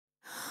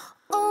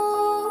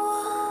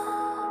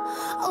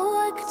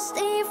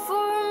stay for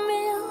a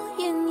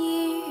million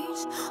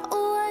years.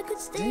 Oh, I could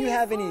stay. Do you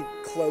have any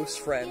close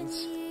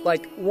friends?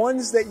 Like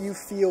ones that you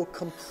feel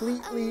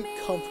completely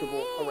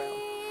comfortable around?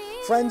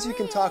 Friends you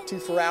can talk to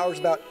for hours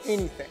about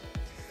anything?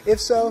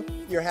 If so,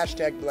 you're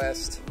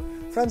 #blessed.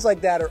 Friends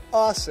like that are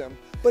awesome,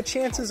 but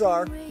chances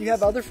are you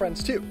have other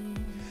friends too.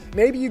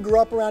 Maybe you grew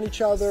up around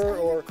each other,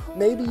 or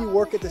maybe you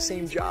work at the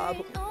same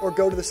job or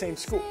go to the same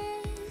school.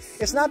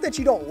 It's not that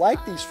you don't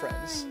like these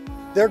friends.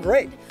 They're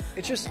great.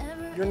 It's just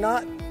you're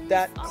not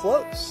that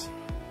close.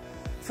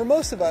 For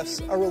most of us,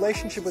 our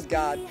relationship with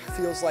God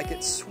feels like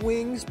it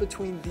swings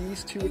between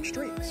these two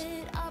extremes.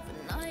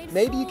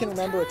 Maybe you can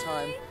remember a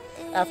time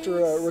after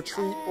a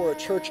retreat or a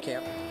church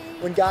camp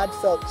when God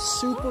felt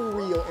super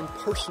real and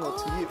personal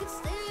to you.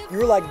 You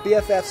were like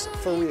BFFs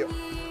for real.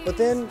 But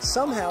then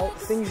somehow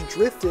things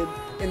drifted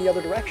in the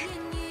other direction.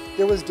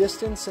 There was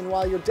distance, and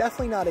while you're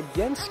definitely not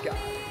against God,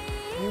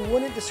 you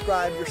wouldn't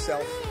describe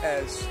yourself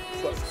as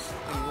close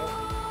anymore.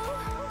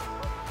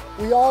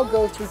 We all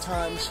go through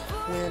times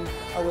when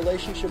our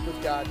relationship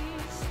with God,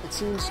 it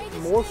seems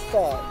more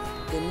far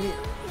than near.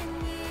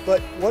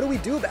 But what do we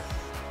do about it?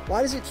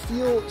 Why does it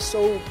feel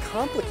so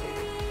complicated?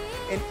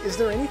 And is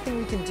there anything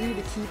we can do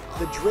to keep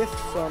the drift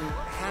from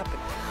happening?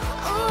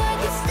 Oh, I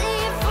could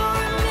stay for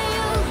a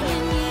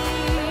million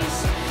years.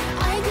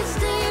 I could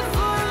stay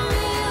for a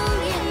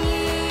million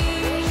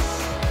years.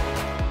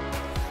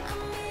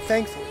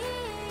 Thankfully,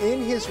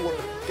 in His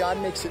Word, God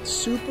makes it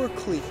super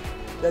clear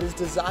that His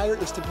desire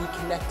is to be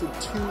connected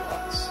to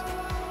us.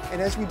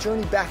 And as we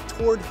journey back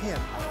toward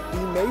Him, we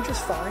may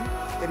just find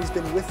that He's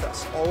been with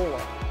us all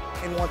along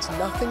and wants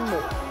nothing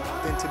more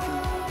than to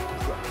be